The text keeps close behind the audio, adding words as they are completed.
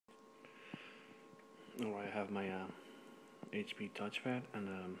Alright, I have my HP Touchpad, and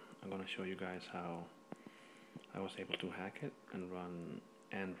I'm gonna show you guys how I was able to hack it and run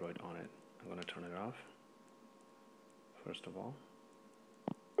Android on it. I'm gonna turn it off first of all.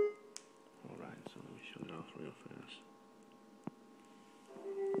 Alright, so let me shut it off real fast.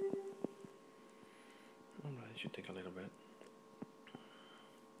 Alright, it should take a little bit.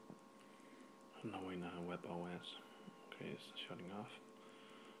 Knowing WebOs. Okay, it's shutting off.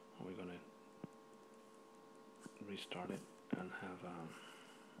 We're gonna restart it and have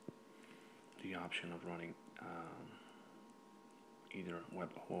the option of running either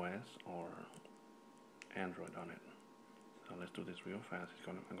WebOS or Android on it. So let's do this real fast.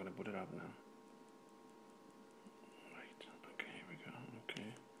 I'm gonna put it up now. Right. Okay. Here we go.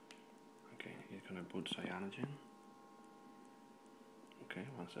 Okay. Okay. It's gonna boot Cyanogen. Okay.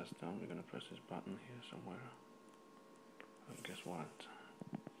 Once that's done, we're gonna press this button here somewhere. And guess what?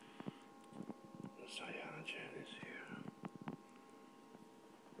 Cyanogen is here.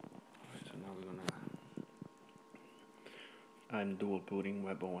 Alright, so now we're gonna. I'm dual booting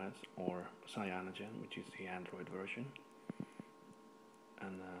WebOS or Cyanogen, which is the Android version.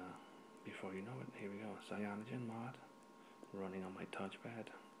 And before you know it, here we go. Cyanogen mod running on my touchpad.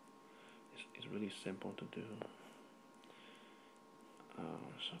 It's really simple to do. So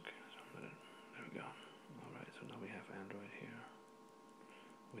okay, so there we go. Alright, so now we have Android here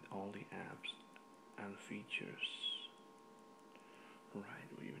with all the apps and features. Right,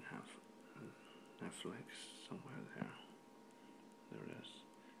 we even have Netflix somewhere there. There it is.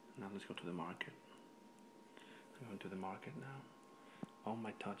 Now let's go to the market. I'm going to the market now. On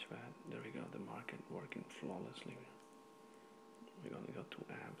my touchpad, there we go, the market working flawlessly. We're going to go to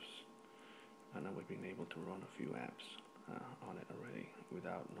apps, and now we've been able to run a few apps on it already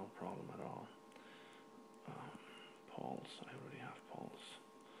without no problem at all. Pulse, I already have Pulse.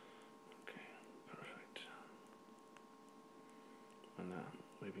 Okay, perfect. And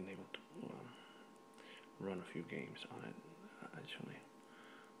we've been able to run a few games on it, actually.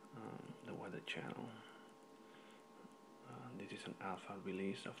 The Weather Channel. This is an alpha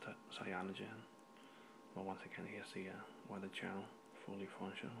release of the Cyanogen, but once again, here's the Weather Channel, fully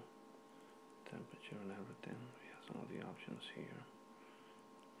functional, temperature and everything. We have some of the options here,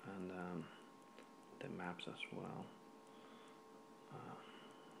 and the maps as well.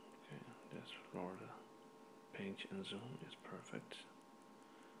 Okay, this Florida pinch and zoom is perfect.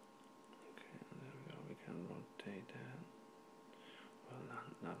 Okay, and there we go. We can rotate that. Well,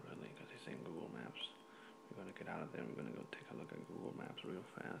 not really, because it's in Google Maps. We're going to get out of there. We're going to go take a look at Google Maps real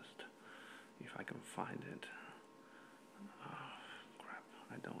fast. If I can find it. Oh, crap.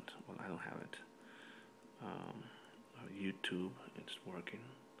 I don't. Well, I don't have it. YouTube, it's working.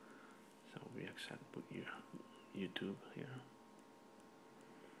 So we accept YouTube here.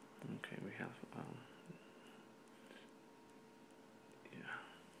 Okay, we have, yeah.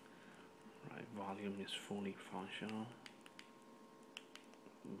 Right, volume is fully functional.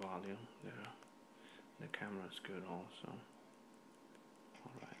 Volume there. The camera is good also.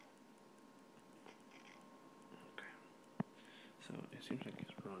 Alright. Okay. So it seems like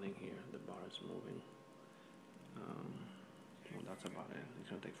it's running here. The bar is moving. Well, that's about it. It's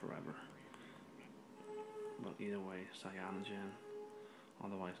going to take forever. But either way, Cyanogen,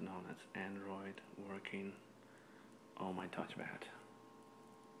 otherwise known as Android, working on my touchpad.